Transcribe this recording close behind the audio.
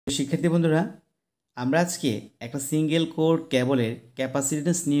শিক্ষার্থী বন্ধুরা, আমরা আজকে একটা সিঙ্গেল কোর কেবলের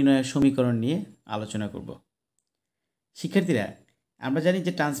ক্যাপাসিট্যান্স নির্ণয়ের সমীকরণ নিয়ে আলোচনা করব। শিক্ষার্থীরা, আমরা জানি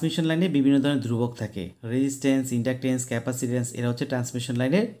যে ট্রান্সমিশন লাইনে বিভিন্ন ধরনের ধ্রুবক থাকে। রেজিস্ট্যান্স, ইন্ডাকটেন্স, ক্যাপাসিট্যান্স এরা হচ্ছে ট্রান্সমিশন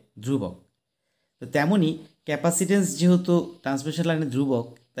লাইনের ধ্রুবক। তো তেমনই ক্যাপাসিট্যান্স যেহেতু ট্রান্সমিশন লাইনের ধ্রুবক,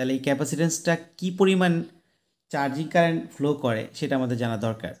 তাহলে এই ক্যাপাসিট্যান্সটা কী পরিমাণ চার্জিং কারেন্ট ফ্লো করে সেটা আমাদের জানা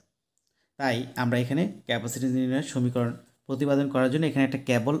দরকার। তাই আমরা এখানে ক্যাপাসিট্যান্স নির্ণয়ের সমীকরণ প্রতিপাদন করার জন্য এখানে একটা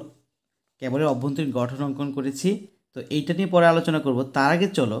কেবলের অভ্যন্তরীণ গঠন অঙ্কন করেছি। তো এইটা নিয়ে পরে আলোচনা করব। তার আগে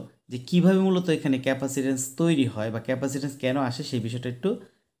চলো যে কীভাবে মূলত এখানে ক্যাপাসিট্যান্স তৈরি হয় বা ক্যাপাসিট্যান্স কেন আসে সেই বিষয়টা একটু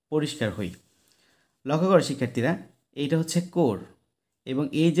পরিষ্কার হই। লক্ষ্য করো শিক্ষার্থীরা, এইটা হচ্ছে কোর এবং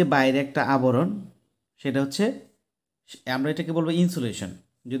এই যে বাইরে একটা আবরণ, সেটা হচ্ছে আমরা এটাকে বলবো ইনসুলেশন।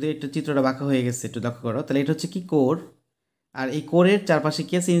 যদি একটু চিত্রটা বাঁকা হয়ে গেছে একটু লক্ষ্য করো, তাহলে এটা হচ্ছে কি কোর, আর এই কোরের চারপাশে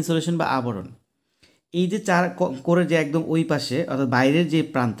কী আছে? ইনসুলেশন বা আবরণ। এই যে কোরের যে একদম ওই পাশে অর্থাৎ বাইরের যে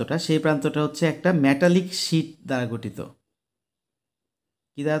প্রান্তটা, সেই প্রান্তটা হচ্ছে একটা মেটালিক শীট দ্বারা গঠিত।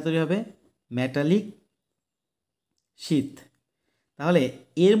 কী দ্বারা তৈরি হবে? Metallic sheet. তাহলে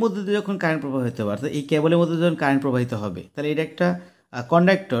এর মধ্যে দিয়ে যখন কারেন্ট প্রবাহিত হবে, অর্থাৎ এই কেবলের মধ্যে যখন কারেন্ট প্রবাহিত হবে, তাহলে এটা একটা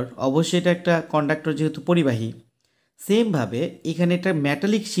কন্ডাক্টর। অবশ্যই এটা একটা কন্ডাক্টর যেহেতু পরিবাহী। সেমভাবে এখানে একটা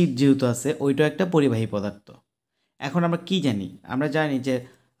মেটালিক শীট যেহেতু আছে, ওইটাও একটা পরিবাহী পদার্থ। এখন আমরা কি জানি? আমরা জানি যে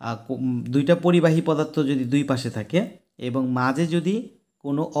দুইটা পরিবাহী পদার্থ যদি দুই পাশে থাকে এবং মাঝে যদি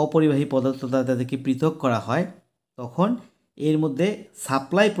কোনো অপরিবাহী পদার্থ তাদেরকে পৃথক করা হয়, তখন এর মধ্যে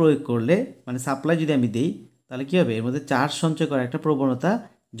সাপ্লাই প্রয়োগ করলে, মানে সাপ্লাই যদি আমি দিই, তাহলে কী হবে? এর মধ্যে চার্জ সঞ্চয় করার একটা প্রবণতা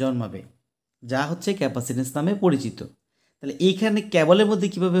জন্মাবে, যা হচ্ছে ক্যাপাসিট্যান্স নামে পরিচিত। তাহলে এইখানে কেবলের মধ্যে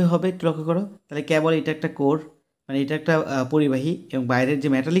কীভাবে হবে একটু লক্ষ্য করো। তাহলে কেবল এটা একটা কোর, মানে এটা একটা পরিবাহী, এবং বাইরের যে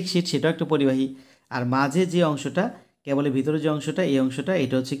মেটালিক শীট সেটাও একটা পরিবাহী, আর মাঝে যে অংশটা, কেবলের ভিতরে যে অংশটা, এই অংশটা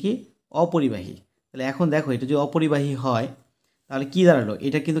এটা হচ্ছে কি অপরিবাহী। তাহলে এখন দেখো, এটা যদি অপরিবাহী হয় তাহলে কি দাঁড়ালো?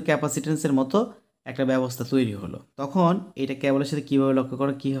 এটা কিন্তু ক্যাপাসিট্যান্সের মতো একটা ব্যবস্থা তৈরি হলো। তখন এটা কেবলের সাথে কীভাবে লক্ষ্য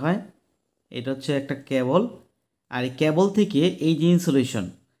করো কী হয়? এটা হচ্ছে একটা কেবল, আর এই কেবল থেকে এই যে ইনসুলেশন,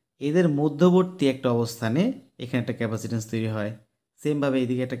 এদের মধ্যবর্তী একটা অবস্থানে এখানে একটা ক্যাপাসিট্যান্স তৈরি হয়। সেমভাবে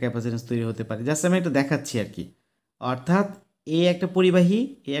এইদিকে একটা ক্যাপাসিট্যান্স তৈরি হতে পারে। জাস্ট আমি একটা দেখাচ্ছি আর কি। অর্থাৎ এই একটা পরিবাহী,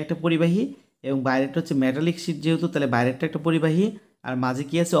 এই একটা পরিবাহী, এবং বাইরেটা হচ্ছে মেটালিক শীট যেহেতু, তাহলে বাইরেরটা একটা পরিবাহী, আর মাঝে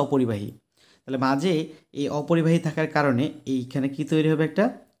কি আছে? অপরিবাহী। তাহলে মাঝে এই অপরিবাহী থাকার কারণে এইখানে কি তৈরি হবে? একটা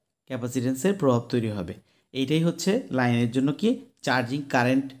ক্যাপাসিট্যান্সের প্রভাব তৈরি হবে। এইটাই হচ্ছে লাইনের জন্য কি চার্জিং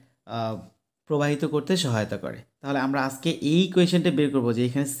কারেন্ট প্রবাহিত করতে সহায়তা করে। তাহলে আমরা আজকে এই কোয়েশ্চেনটা বের করবো যে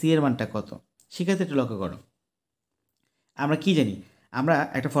এখানে সি এর মানটা কত। সেক্ষেত্রে একটু লক্ষ্য করো, আমরা কি জানি? আমরা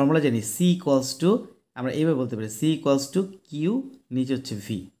একটা ফর্মুলা জানি, সি ইকুয়ালস টু, আমরা এইভাবে বলতে পারি সি ইকুয়ালস টু কিউ, নিচে হচ্ছে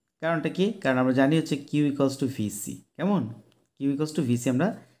ভি। কারণটা কি? কারণ আমরা জানি হচ্ছে কিউ ইকুয়ালস টু ভিসি। কেমন? কিউ ইকুয়ালস টু ভিসি আমরা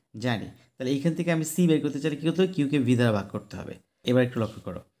জানি। তাহলে এইখান থেকে আমি সি বের করতে চাইলে কী করতে হবে? কিউকে ভি দ্বারা ভাগ করতে হবে। এবার একটু লক্ষ্য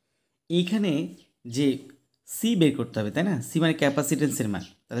করো, এইখানে যে সি বের করতে হবে, তাই না? সি মানে ক্যাপাসিটেন্সের মান।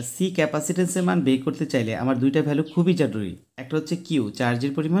 তাহলে সি ক্যাপাসিটেন্সের মান বের করতে চাইলে আমার দুইটা ভ্যালু খুবই জরুরি। একটা হচ্ছে কিউ,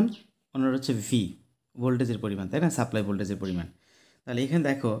 চার্জের পরিমাণ, অন্যটা হচ্ছে ভি, ভোল্টেজের পরিমাণ, তাই না? সাপ্লাই ভোল্টেজের পরিমাণ। তাহলে এখানে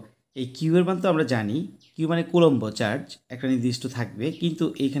দেখো, এই কিউ এর মান তো আমরা জানি, কিউ মানে কুলম্ব চার্জ, একটা নির্দিষ্ট থাকবে, কিন্তু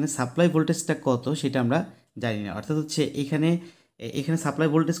এইখানে সাপ্লাই ভোল্টেজটা কত সেটা আমরা জানি না। অর্থাৎ হচ্ছে এখানে এখানে সাপ্লাই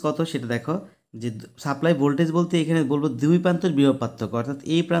ভোল্টেজ কত সেটা দেখো, যে সাপ্লাই ভোল্টেজ বলতে এখানে বলবো দুই প্রান্তের বিভব পার্থক্য, অর্থাৎ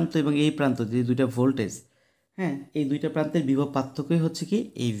এই প্রান্ত এবং এই প্রান্ত যে দুইটা ভোল্টেজ, হ্যাঁ, এই দুইটা প্রান্তের বিভব পার্থক্যই হচ্ছে কি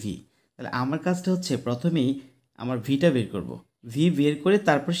এই ভি। তাহলে আমার কাজটা হচ্ছে প্রথমেই আমার ভিটা বের করব। ভি বের করে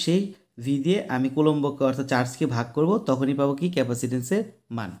তারপর সেই ভি দিয়ে আমি কুলম্বকে অর্থাৎ চার্জকে ভাগ করব, তখনই পাবো কি ক্যাপাসিটেন্সের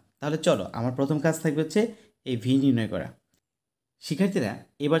মান। তাহলে চলো, আমার প্রথম কাজ থাকবে হচ্ছে এই ভি নির্ণয় করা। শিক্ষার্থীরা,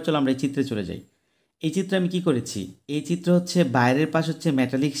 এবার চলো আমরা এই চিত্রে চলে যাই। এই চিত্রে আমি কি করেছি? এই চিত্র হচ্ছে বাইরের পাশ হচ্ছে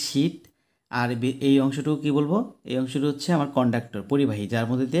মেটালিক শীট, আর এই অংশটুকু কি বলবো? এই অংশটুকু হচ্ছে আমার কন্ডাক্টর, পরিবাহী, যার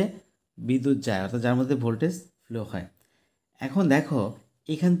মধ্যে দিয়ে বিদ্যুৎ যায়, অর্থাৎ যার মধ্যে ভোল্টেজ ফ্লো হয়। এখন দেখো,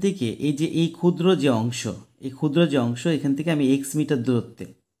 এখান থেকে এই যে এই ক্ষুদ্র যে অংশ, এই ক্ষুদ্র যে অংশ, এখান থেকে আমি এক্স মিটার দূরত্বে,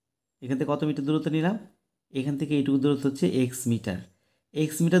 এখান থেকে কত মিটার দূরত্ব নিলাম? এখান থেকে এইটুকু দূরত্ব হচ্ছে এক্স মিটার।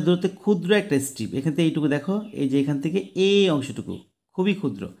 এক্স মিটার দূরত্বে ক্ষুদ্র একটা স্ট্রিপ, এখান থেকে এইটুকু দেখো, এই যে এখান থেকে এই অংশটুকু খুবই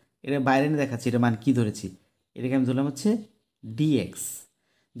ক্ষুদ্র, এটা বাইরে নিয়ে দেখাচ্ছি, এটা মান কী ধরেছি? এটাকে আমি ধরলাম হচ্ছে ডিএক্স।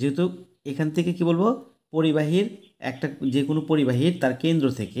 যেহেতু এখান থেকে কি বলবো? পরিবাহীর একটা, যে কোনো পরিবাহীর তার কেন্দ্র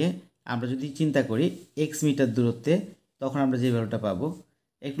থেকে আমরা যদি চিন্তা করি এক্স মিটার দূরত্বে, তখন আমরা যে ভ্যালুটা পাবো,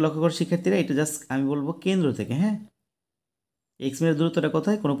 একটু লক্ষ্য করো শিক্ষার্থীরা, এটা জাস্ট আমি বলবো কেন্দ্র থেকে, হ্যাঁ, এক্স মিটার দূরত্বটা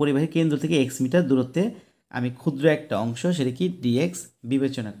কোথায়? কোনো পরিবাহীর কেন্দ্র থেকে এক্স মিটার দূরত্বে আমি ক্ষুদ্র একটা অংশ, সেটা কি ডিএক্স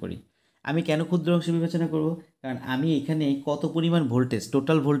বিবেচনা করি। আমি কেন ক্ষুদ্র অংশ বিবেচনা করব? কারণ আমি এখানে কত পরিমাণ ভোল্টেজ,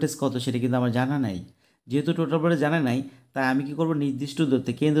 টোটাল ভোল্টেজ কত সেটা কিন্তু আমার জানা নাই। যেহেতু টোটাল ভোল্টেজ জানা নাই, তাই আমি কি করব? নির্দিষ্ট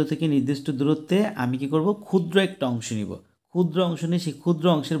দূরত্বে, কেন্দ্র থেকে নির্দিষ্ট দূরত্বে আমি কি করব? ক্ষুদ্র একটা অংশ নিব। ক্ষুদ্র অংশ নিয়ে সেই ক্ষুদ্র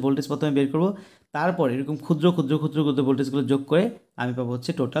অংশের ভোল্টেজ প্রথমে বের করব, তারপর এরকম ক্ষুদ্র ক্ষুদ্র ক্ষুদ্র ক্ষুদ্র ভোল্টেজগুলো যোগ করে আমি পাবো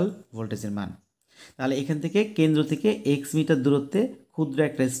হচ্ছে টোটাল ভোল্টেজের মান। তাহলে এখান থেকে কেন্দ্র থেকে এক্স মিটার দূরত্বে ক্ষুদ্র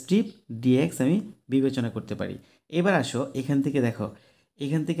একটা স্ট্রিপ ডিএক্স আমি বিবেচনা করতে পারি। এবার আসো এখান থেকে দেখো,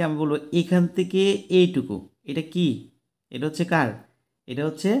 এখান থেকে আমি বলবো এখান থেকে এইটুকু, এটা কি, এটা হচ্ছে কার, এটা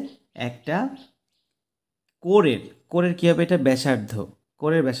হচ্ছে একটা কোরের, কোরের কী হবে, এটা ব্যাসার্ধ,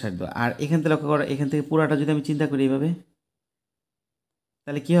 কোরের ব্যাসার্ধ। আর এখান থেকে লক্ষ্য করো, এখান থেকে পুরাটা যদি আমি চিন্তা করি এইভাবে,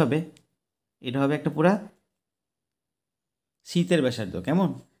 তাহলে কি হবে, এটা হবে একটা পুরা শীতের ব্যাসার্ধ, কেমন।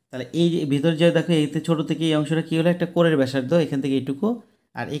 তাহলে এই যে ভিতর যে দেখো এইতে ছোটো থেকে এই অংশটা কী হলো, একটা কোরের ব্যাসার্ধ, এখান থেকে এইটুকু,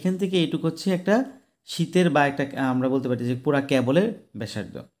 আর এখান থেকে এইটুকু হচ্ছে একটা শীতের বা একটা আমরা বলতে পারি যে পুরা ক্যাবলের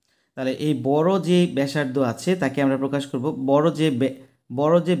ব্যাসার্ধ। তাহলে এই বড় যে ব্যাসার্ধ আছে তাকে আমরা প্রকাশ করব বড়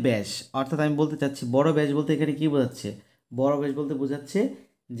যে ব্যাস, অর্থাৎ আমি বলতে চাচ্ছি বড় ব্যাস বলতে এখানে কী বোঝাচ্ছে, বড় ব্যাস বলতে বোঝাচ্ছে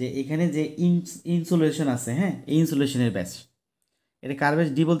যে এখানে যে ইনসুলেশন আছে, হ্যাঁ, এই ইনসুলেশনের ব্যাস, এটা কার ব্যাস,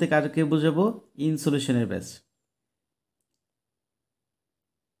 ডি বলতে কারকে বোঝাবো, ইনসুলেশনের ব্যাস।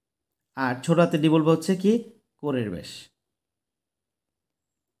 আর ছোট হাতে ডি বলবো হচ্ছে কি, কোরের ব্যাস।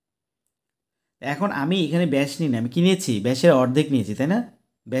 এখন আমি এখানে ব্যাস নিই না, আমি কি নিয়েছি, ব্যাসের অর্ধেক নিয়েছি, তাই না,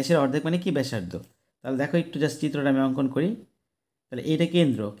 ব্যাসের অর্ধেক মানে কি, ব্যাসার্ধ। তাহলে দেখো একটু জাস্ট চিত্রটা আমি অঙ্কন করি। তাহলে এটা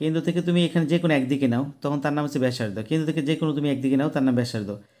কেন্দ্র, কেন্দ্র থেকে তুমি এখানে যে কোনো একদিকে নাও তখন তার নাম হচ্ছে ব্যাসার্ধ, কেন্দ্র থেকে যে কোনো তুমি একদিকে নাও তার নাম ব্যাসার্ধ।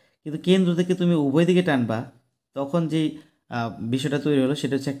 কিন্তু কেন্দ্র থেকে তুমি উভয় দিকে টানবা তখন যেই বিষয়টা তৈরি হলো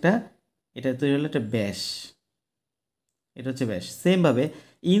সেটা হচ্ছে একটা, এটা তৈরি হলো একটা ব্যাস, এটা হচ্ছে ব্যাস। সেমভাবে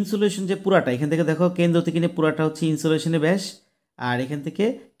ইনসুলেশন যে পুরাটা, এখান থেকে দেখো কেন্দ্র থেকে নিয়ে পুরাটা হচ্ছে ইনসুলেশনের ব্যাস, আর এখান থেকে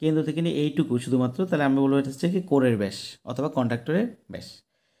কেন্দ্র থেকে নিয়ে এইটুকু শুধুমাত্র, তাহলে আমরা বলবো এটা হচ্ছে কি কোরের ব্যাস অথবা কন্ডাক্টরের ব্যাস।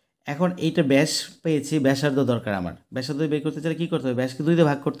 এখন এইটা ব্যাস পেয়েছি, ব্যাসার্ধ দরকার আমার, ব্যাসার্ধ বের করতে চাইলে কী করতে হবে, ব্যাসকে 2 দিয়ে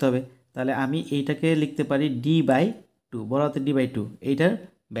ভাগ করতে হবে। তাহলে আমি এইটাকে লিখতে পারি D/2, বড় হাতে D/2, এইটার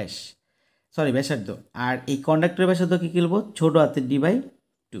ব্যাস, সরি ব্যাসার্ধ। আর এই কন্ডাক্টরের ব্যাসার্ধ কী লিখবো, ছোটো হাতে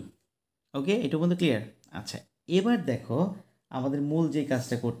D/2। ওকে, এটা পর্যন্ত ক্লিয়ার। আচ্ছা, এবার দেখো আমাদের মূল যে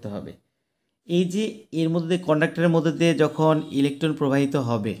কাজটা করতে হবে, এই যে এর মধ্যে কন্ডাক্টরের মধ্যে দিয়ে যখন ইলেকট্রন প্রবাহিত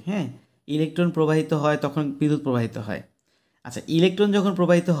হবে, হ্যাঁ, ইলেকট্রন প্রবাহিত হয় তখন বিদ্যুৎ প্রবাহিত হয়। আচ্ছা, ইলেকট্রন যখন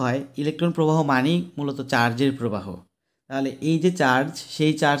প্রবাহিত হয়, ইলেকট্রন প্রবাহ মানেই মূলত চার্জের প্রবাহ। তাহলে এই যে চার্জ,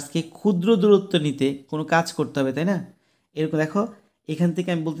 সেই চার্জকে ক্ষুদ্র দূরত্ব নিতে কোনো কাজ করতে হবে, তাই না। এরকম দেখো, এখান থেকে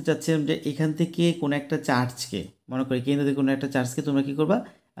আমি বলতে চাচ্ছিলাম যে এখান থেকে কোনো একটা চার্জকে, মনে করি কেন্দ্র থেকে কোনো একটা চার্জকে তোমরা কী করবা,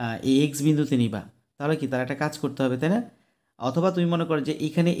 এই এক্স বিন্দুতে নিবা, তাহলে কি তার একটা কাজ করতে হবে, তাই না। অথবা তুমি মনে করো যে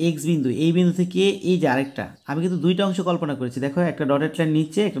এখানে এক্স বিন্দু, এই বিন্দু থেকে এই যে আরেকটা, আমি কিন্তু দুইটা অংশ কল্পনা করেছি, দেখো একটা ডটেড লাইন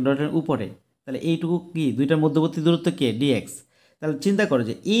নিচে, একটা ডটেড লাইন উপরে, তাহলে এইটুকু কি, দুইটার মধ্যবর্তী দূরত্ব কে, ডিএক্স। তাহলে চিন্তা করো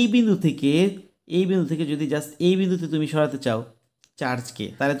যে এই বিন্দু থেকে যদি জাস্ট এই বিন্দুতে তুমি সরাতে চাও চার্জকে,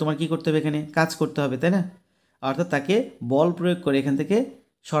 তাহলে তোমার কি করতে হবে, এখানে কাজ করতে হবে, তাই না। অর্থাৎ তাকে বল প্রয়োগ করে এখান থেকে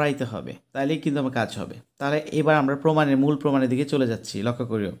সরাইতে হবে, তাহলেই কিন্তু আমার কাজ হবে। তাহলে এবার আমরা মূল প্রমাণের দিকে চলে যাচ্ছি, লক্ষ্য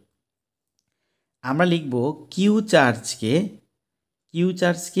করিও। আমরা লিখব কিউ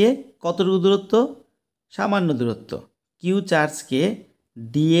চার্জকে কতটুকু দূরত্ব, সামান্য দূরত্ব, কিউ চার্জকে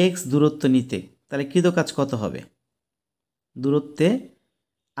ডিএক্স দূরত্ব নিতে, তাহলে কৃত কাজ কত হবে, দূরত্বে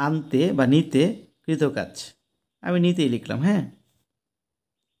আনতে বা নিতে কৃত কাজ, আমি নিতেই লিখলাম, হ্যাঁ,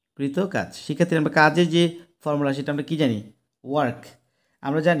 কৃত কাজ। সেক্ষেত্রে আমরা কাজের যে ফর্মুলা সেটা আমরা কি জানি, ওয়ার্ক,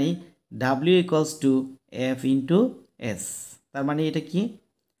 আমরা জানি W=F/S, তার মানে এটা কি,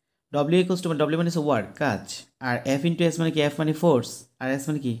 W মানে হচ্ছে ওয়ার্ক, কাজ, আর F/S মানে কি, F মানে ফোর্স, আর S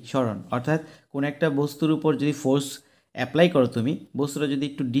মানে কি, সরণ। অর্থাৎ কোনো একটা বস্তুর উপর যদি ফোর্স অ্যাপ্লাই করো তুমি, বস্তুটা যদি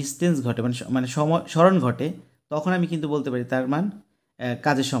একটু ডিস্টেন্স ঘটে, মানে সরণ ঘটে, তখন আমি কিন্তু বলতে পারি তার মান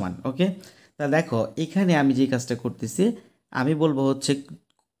কাজের সমান। ওকে, তা দেখো এখানে আমি যে কাজটা করতেছি, আমি বলবো হচ্ছে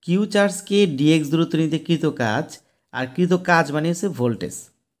কিউ চার্জকে ডিএক্স দূরত্ব নিতে কৃত কাজ, আর কৃত কাজ মানে হচ্ছে ভোল্টেজ,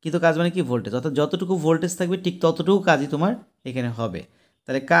 কৃত কাজ মানে কি, ভোল্টেজ, অর্থাৎ যতটুকু ভোল্টেজ থাকবে ঠিক ততটুকু কাজই তোমার এখানে হবে।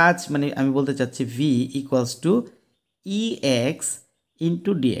 তাহলে কাজ মানে আমি বলতে চাচ্ছি V=EX/DX,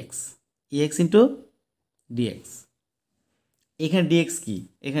 এখানে ডিএক্স কি,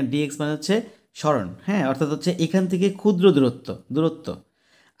 এখানে ডিএক্স মানে হচ্ছে সরণ, হ্যাঁ, অর্থাৎ হচ্ছে এখান থেকে ক্ষুদ্র দূরত্ব।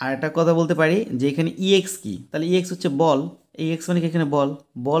 আর একটা কথা বলতে পারি যে এখানে ইএক্স কি, তাহলে ইএক্স হচ্ছে বল, ইএক্স মানে কি, এখানে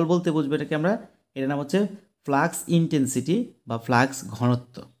বল বলতে বুঝবে এটাকে আমরা, এটার নাম হচ্ছে ফ্লাক্স ইন্টেন্সিটি বা ফ্লাক্স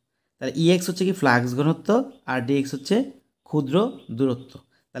ঘনত্ব। তাহলে ইএক্স হচ্ছে কি ফ্লাক্স ঘনত্ব, আর ডিএক্স হচ্ছে ক্ষুদ্র দূরত্ব।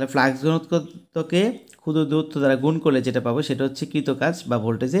 তাহলে ফ্লাক্স ঘনত্বকে ক্ষুদ্র দূরত্ব দ্বারা গুণ করলে যেটা পাবো সেটা হচ্ছে কৃত কাজ বা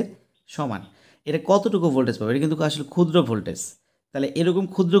ভোল্টেজের সমান। এটা কতটুকু ভোল্টেজ পাবো, এটা কিন্তু আসলে ক্ষুদ্র ভোল্টেজ। তাহলে এরকম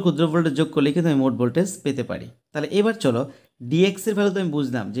ক্ষুদ্র ক্ষুদ্র ভোল্টেজ যোগ করলে কিন্তু আমি মোট ভোল্টেজ পেতে পারি। তাহলে এবার চলো ডিএক্স এর ভ্যালু তো আমি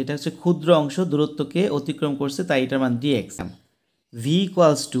বুঝলাম যে এটা হচ্ছে ক্ষুদ্র অংশ দূরত্বকে অতিক্রম করছে, তাই এটার মান ডিএক্স।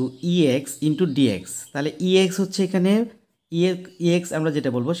 V=EX/DX, তাহলে ইএক্স হচ্ছে এখানে, ইএক্স আমরা যেটা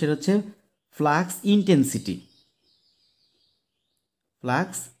বলবো সেটা হচ্ছে ফ্লাক্স ইন্টেন্সিটি,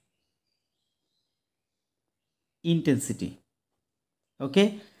 ফ্লাক্স ইন্টেন্সিটি। ওকে,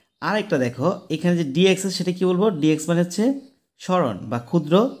 আরেকটা দেখো এখানে যে ডিএক্স আছে সেটা কি বলবো? ডিএক্স মানে হচ্ছে সরণ বা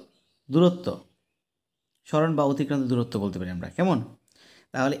ক্ষুদ্র দূরত্ব, সরণ বা অতিক্রান্ত দূরত্ব বলতে পারি আমরা, কেমন?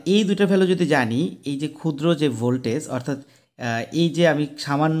 তাহলে এই দুটো ভ্যালু যদি জানি, এই যে ক্ষুদ্র যে ভোল্টেজ, অর্থাৎ এই যে আমি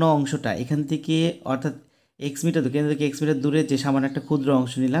সামান্য অংশটা এখান থেকে, অর্থাৎ এক্স মিটার কেন্দ্র থেকে এক্স মিটার দূরে যে সামান্য একটা ক্ষুদ্র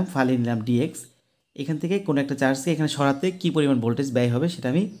অংশ নিলাম, ফালিয়ে নিলাম ডিএক্স, এখান থেকে কোনো একটা চার্জকে এখানে সরাতে কী পরিমাণ ভোল্টেজ ব্যয় হবে সেটা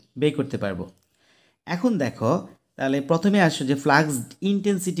আমি বের করতে পারবো। এখন দেখো তাহলে প্রথমে আসো যে ফ্লাক্স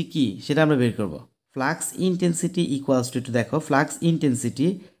ইন্টেন্সিটি কী সেটা আমরা বের করব। ফ্লাক্স ইন্টেন্সিটি ইকুয়ালস টু, দেখো ফ্লাক্স ইন্টেন্সিটি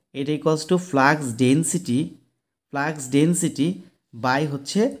এটা equals to flux density by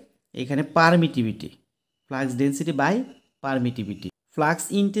হচ্ছে এখানে permittivity, flux density by permittivity. Flux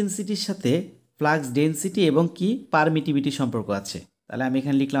ইন্টেন্সিটির সাথে ফ্লাক্স ডেন্সিটি এবং কি পারমিটিভিটি সম্পর্ক আছে। তাহলে আমি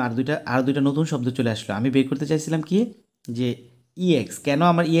এখানে লিখলাম আর দুইটা নতুন শব্দ চলে আসলো। আমি বের করতে চাইছিলাম কি যে ইএক্স, কেন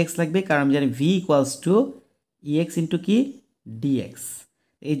আমার ইএক্স লাগবে? কারণ আমি জানি V equals to EX into কি ডিএক্স,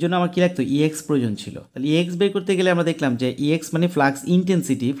 এই জন্য আমার কী লাগতো? ইএক্স প্রয়োজন ছিল। তাহলে ইএক্স বের করতে গেলে আমরা দেখলাম যে ইএক্স মানে flux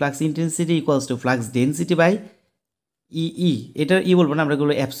intensity equals to flux density by ই, এটা ই বলবো না, আমরা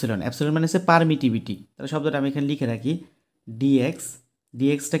এগুলো অ্যাপসিলন মানে হচ্ছে পারমিটিভিটি। তাহলে শব্দটা আমি এখানে লিখে রাখি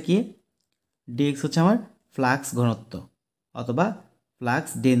ডিএক্সটা কি? ডিএক্স হচ্ছে আমার ফ্লাক্স ঘনত্ব অথবা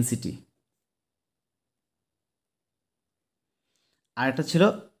ফ্লাক্স ডেন্সিটি। আর একটা ছিল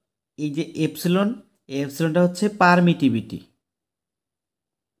এই যে এপসিলন, এই এপসিলনটা হচ্ছে পারমিটিভিটি।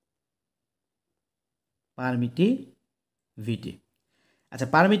 আচ্ছা,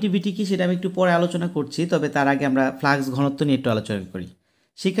 পারমিটিভিটি কি সেটা আমি একটু পরে আলোচনা করছি, তবে তার আগে আমরা ফ্লাক্স ঘনত্ব নিয়ে একটু আলোচনা করি।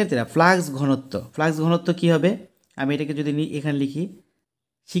 শিক্ষার্থীরা, ফ্লাক্স ঘনত্ব কী হবে? আমি এটাকে যদি এখানে লিখি,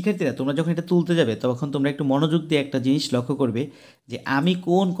 শিক্ষার্থীরা তোমরা যখন এটা তুলতে যাবে তখন তোমরা একটু মনোযোগ দিয়ে একটা জিনিস লক্ষ্য করবে যে আমি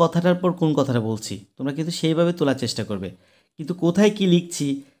কোন কথাটার পর কোন কথাটা বলছি, তোমরা কিন্তু সেইভাবে তোলার চেষ্টা করবে। কিন্তু কোথায় কি লিখছি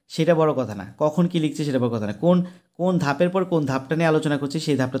সেটা বড় কথা না, কখন কি লিখছি সেটা বড় কথা না, কোন কোন ধাপের পর কোন ধাপটা নিয়ে আলোচনা করছি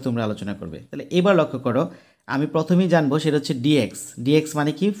সেই ধাপটা তোমরা আলোচনা করবে। তাহলে এবার লক্ষ্য করো, আমি প্রথমেই জানবো সেটা হচ্ছে ডিএক্স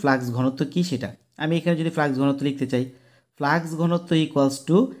মানে কি? ফ্লাক্স ঘনত্ব কি সেটা। আমি এখানে যদি ফ্লাক্স ঘনত্ব লিখতে চাই, ফ্লাক্স ঘনত্ব ইকুয়ালস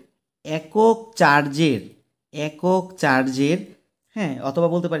টু একক চার্জের, হ্যাঁ, অথবা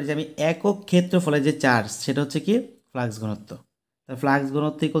বলতে পারি যে আমি একক ক্ষেত্রফলের যে চার্জ সেটা হচ্ছে কি ফ্লাক্স ঘনত্ব। তাহলে ফ্লাক্স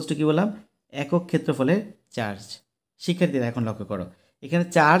ঘনত্ব ইকুয়ালস টু কী বললাম? একক ক্ষেত্রফলের চার্জ। শিক্ষার্থীরা এখন লক্ষ্য করো, এখানে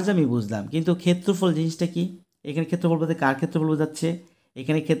চার্জ আমি বুঝলাম, কিন্তু ক্ষেত্রফল জিনিসটা কি? এখানে ক্ষেত্রফল বলতে কার ক্ষেত্রফল বোঝাচ্ছে?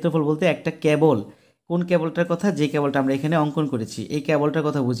 এখানে ক্ষেত্রফল বলতে একটা কেবল, কোন কেবলটার কথা? যে কেবলটা আমরা এখানে অঙ্কন করেছি এই কেবলটার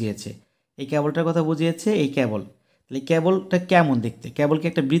কথা বুঝিয়েছে, এই কেবল। তাহলে কেবলটা কেমন দেখতে? কেবল কি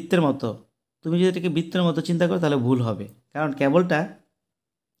একটা বৃত্তের মতো? তুমি যদি এটাকে বৃত্তের মতো চিন্তা করো তাহলে ভুল হবে, কারণ কেবলটা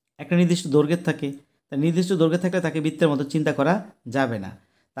একটা নির্দিষ্ট দৈর্ঘ্যের থাকে। তা নির্দিষ্ট দৈর্ঘ্যে থাকলে তাকে বৃত্তের মতো চিন্তা করা যাবে না,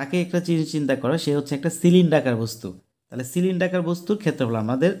 তাকে একটা চিন্তা করো সে হচ্ছে একটা সিলিন্ডাকার বস্তু। তাহলে সিলিন্ডাকার বস্তুর ক্ষেত্রফল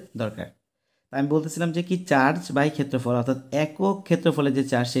আমাদের দরকার। তাই আমি বলতেছিলাম যে কি চার্জ বাই ক্ষেত্রফল, অর্থাৎ একক ক্ষেত্রফলের যে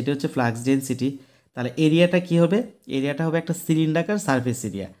চার্জ সেটি হচ্ছে ফ্লাক্স ডেন্সিটি। তাহলে এরিয়াটা কি হবে? এরিয়াটা হবে একটা সিলিন্ডাকার সারফেস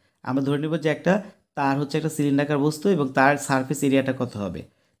এরিয়া। আমরা ধরে নেব যে একটা তার হচ্ছে একটা সিলিন্ডাকার বস্তু এবং তার সারফেস এরিয়াটা কত হবে।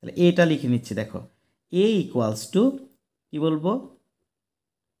 তাহলে এটা লিখে নিচ্ছি, দেখো এ ইকুয়ালস টু কী বলবো?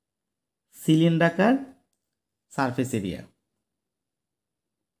 সিলিন্ডাকার সারফেস এরিয়া।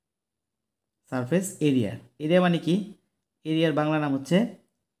 এরিয়া মানে কি? এরিয়ার বাংলা নাম হচ্ছে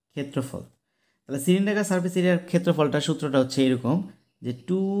ক্ষেত্রফল। তাহলে সিলিন্ডাকার সারফেস এরিয়ার ক্ষেত্রফলটা সূত্রটা হচ্ছে এরকম যে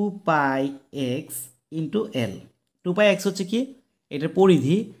 2π x ইন্টু এল। 2π x হচ্ছে কি এটার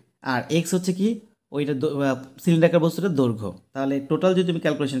পরিধি, আর এক্স হচ্ছে কি ওইটা সিলিন্ডাকার বস্তুটার দৈর্ঘ্য। তাহলে টোটাল যদি তুমি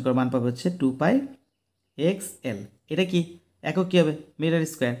ক্যালকুলেশন করো মান পাবে হচ্ছে 2π x l। এটা কি একক কী হবে? Metre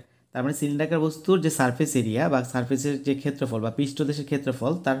square. তার মানে সিলিন্ডাকার বস্তুর যে সারফেস এরিয়া বা সারফেসের যে ক্ষেত্রফল বা পৃষ্ঠদেশের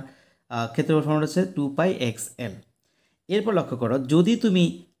ক্ষেত্রফল, তার ক্ষেত্রফল ফর্মুলা হচ্ছে 2π x l। এরপর লক্ষ্য করো, যদি তুমি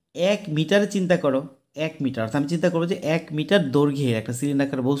 1 মিটারে চিন্তা করো, 1 মিটার অর্থাৎ আমি চিন্তা করবো যে 1 মিটার দৈর্ঘ্যের একটা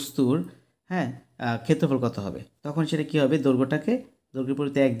সিলিন্ডাকার বস্তুর, হ্যাঁ, ক্ষেত্রফল কত হবে, তখন সেটা কী হবে? দৈর্ঘ্যের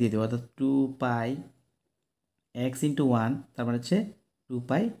পরিবর্তে 1 দিয়ে দেবো, অর্থাৎ 2π x ইন্টু 1, তার মানে হচ্ছে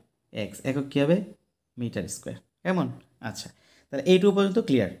 2π x, একক কী হবে? Metre square. কেমন? আচ্ছা, তাহলে এইটুকু পর্যন্ত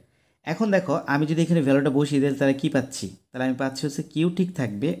ক্লিয়ার। এখন দেখো আমি যদি এখানে ভ্যালুটা বসিয়ে দিই তাহলে কী পাচ্ছি? তাহলে আমি পাচ্ছি হচ্ছে কিউ ঠিক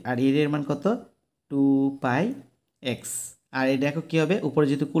থাকবে আর এরিয়ার মান কত? 2π x। আর এটা একক কী হবে? উপরে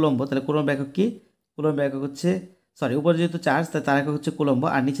যেহেতু কুলম্ব, তাহলে কুলম্ব একক কি? কুলম্ব একক হচ্ছে, সরি, উপরে যেহেতু চার্জ তার একক হচ্ছে কুলম্ব,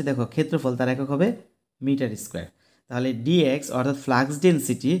 আর নিচে দেখো ক্ষেত্রফল, তার একক হবে মিটার স্কোয়ার। তাহলে ডিএক্স অর্থাৎ ফ্লাক্স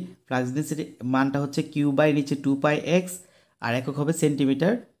ডেন্সিটি মানটা হচ্ছে কিউ বাই নিচে 2π x, আর একক হবে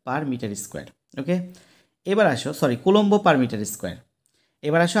সেন্টিমিটার পার মিটার স্কোয়ার। ওকে, এবার আসো, sorry, coulomb per metre square.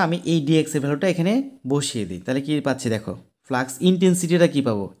 এবার আসো আমি এই ডিএক্স এর ভ্যালুটা এখানে বসিয়ে দিই, তাহলে কী পাচ্ছি দেখো? ফ্লাক্স ইন্টেন্সিটিটা কী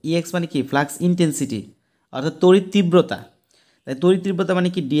পাবো? ইএক্স মানে কি? ফ্লাক্স ইন্টেন্সিটি অর্থাৎ তড়িৎ তীব্রতা। তা তড়িৎ তীব্রতা মানে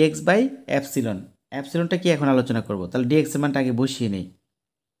কি ডিএক্স বাই অ্যাপসিলন। অ্যাপসিলনটা কি এখন আলোচনা করব, তাহলে ডিএক্স এর মানটা আগে বসিয়ে নেই।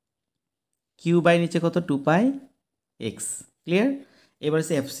 কিউ বাই নিচে কত 2 পাই এক্স, ক্লিয়ার। এবার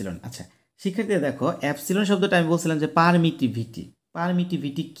হচ্ছে অ্যাপসিলন। আচ্ছা শিক্ষার্থীরা দেখো, অ্যাপসিলন শব্দটা আমি বলছিলাম যে পারমিটিভিটি।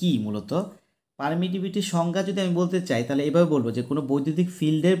 পারমিটিভিটি কি মূলত? পারমিটিভিটির সংজ্ঞা যদি আমি বলতে চাই তাহলে এভাবে বলবো যে কোনো বৈদ্যুতিক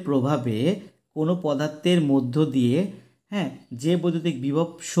ফিল্ডের প্রভাবে কোনো পদার্থের মধ্য দিয়ে হ্যাঁ যে বৈদ্যুতিক বিভব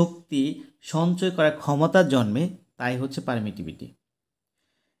শক্তি সঞ্চয় করার ক্ষমতা জন্মে তাই হচ্ছে পারমিটিভিটি।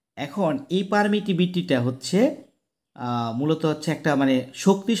 এখন এই পারমিটিভিটিটা হচ্ছে মূলত হচ্ছে একটা মানে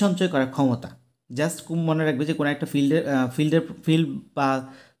শক্তি সঞ্চয় করার ক্ষমতা। জাস্ট মনে রাখবে যে কোনো একটা ফিল্ড বা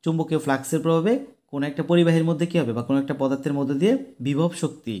চুম্বকীয় ফ্লাক্সের প্রভাবে কোনো একটা পরিবাহীর মধ্যে কী হবে বা কোনো একটা পদার্থের মধ্যে দিয়ে বিভব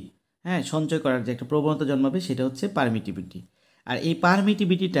শক্তি সঞ্চয় করার যে একটা প্রবণতা জন্মাবে সেটা হচ্ছে পারমিটিভিটি। আর এই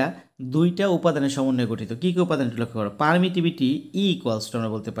পারমিটিভিটিটা দুইটা উপাদানের সমন্বয়ে গঠিত। কী কী উপাদান একটু লক্ষ্য করো। পারমিটিভিটি ই ইকুয়ালস টু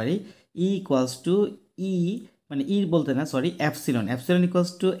আমরা বলতে পারি ই ইকুয়ালস টু ই মানে ই বলতে না sorry epsilon. Epsilon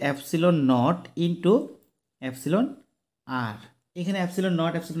equals to epsilon not into epsilon আর। এখানে অ্যাপসিলন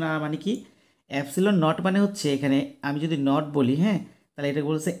নট অ্যাপসিলন আর মানে কি? অ্যাপসিলন নট মানে হচ্ছে এখানে আমি যদি নট বলি তাহলে এটা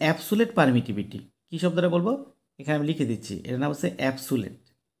বলছে অ্যাবসুলেট পারমিটিভিটি। কী শব্দটা বলবো এখানে আমি লিখে দিচ্ছি, এটার নাম হচ্ছে অ্যাবসুলেট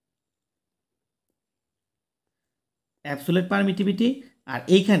পারমিটিভিটি। আর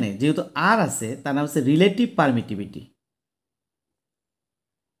এইখানে যেহেতু আর আছে তার নাম হচ্ছে রিলেটিভ পারমিটিভিটি।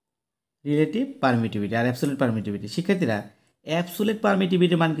 আর অ্যাবসুলেট পারমিটিভিটি। শিক্ষার্থীরা অ্যাবসুলেট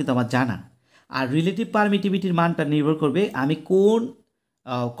পারমিটিভিটির মান কিন্তু আমার জানা, আর রিলেটিভ পারমিটিভিটির মানটা নির্ভর করবে আমি কোন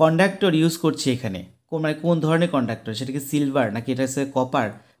কন্ডাক্টর ইউজ করছি এখানে, মানে কোন ধরনের কন্ডাক্টর, সেটা কি সিলভার নাকি এটা হচ্ছে কপার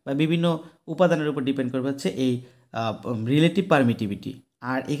বা বিভিন্ন উপাদানের উপর ডিপেন্ড করবে হচ্ছে এই রিলেটিভ পারমিটিভিটি।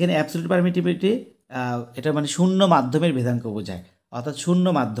 আর এখানে অ্যাবসুলেট পারমিটিভিটি এটা মানে শূন্য মাধ্যমের ভেদাঙ্ক বোঝায়, অর্থাৎ শূন্য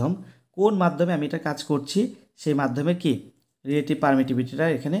মাধ্যম কোন মাধ্যমে আমি এটা কাজ করছি সেই মাধ্যমের কি রিলেটিভ পারমিটিভিটিটা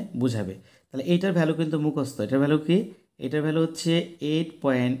এখানে বোঝাবে। তাহলে এইটার ভ্যালু কিন্তু মুখস্থ। এটার ভ্যালু কি? এটার ভ্যালু হচ্ছে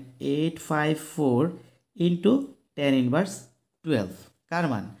 8.854 ইন্টু 10⁻12। কার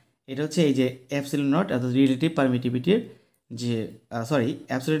মান? এটা হচ্ছে এই যে অ্যাপসিলন নট অর্থাৎ রিলেটিভ পারমিটিভিটির যে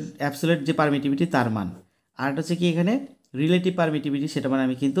অ্যাবসুলেট যে পারমিটিভিটি তার মান। আর এটা হচ্ছে কি এখানে রিলেটিভ পারমিটিভিটি, সেটা মানে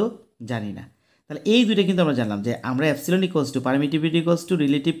আমি কিন্তু জানি না। তাহলে এই দুইটা কিন্তু আমরা জানলাম যে আমরা epsilon equals to permittivity equals to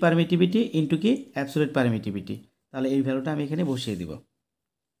relative permittivity into কি অ্যাবসুলেট পারমিটিভিটি। তাহলে এই ভ্যালুটা আমি এখানে বসিয়ে দিব।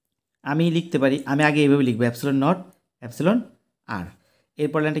 আমি লিখতে পারি, আমি আগে এইভাবে লিখবো অ্যাপসিলন নট অ্যাপসিলন আর।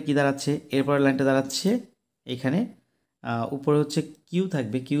 এরপর লাইনটা কী দাঁড়াচ্ছে? এরপর লাইনটা দাঁড়াচ্ছে এখানে উপরে হচ্ছে কিউ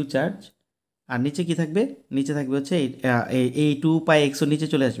থাকবে, কিউ চার্জ, আর নিচে কি থাকবে? নিচে থাকবে হচ্ছে এই 2πx নিচে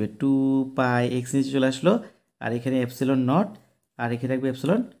চলে আসবে, 2πx নিচে চলে আসলো, আর এখানে অ্যাপসিলন নট আর এখানে রাখবে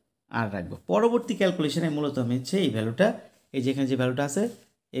অ্যাপসিলন আর রাখবো। পরবর্তী ক্যালকুলেশনে মূলত আমি হচ্ছে এই ভ্যালুটা, এই যেখানে যে ভ্যালুটা আছে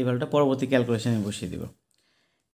এই ভ্যালুটা পরবর্তী ক্যালকুলেশনে বসিয়ে দেবো।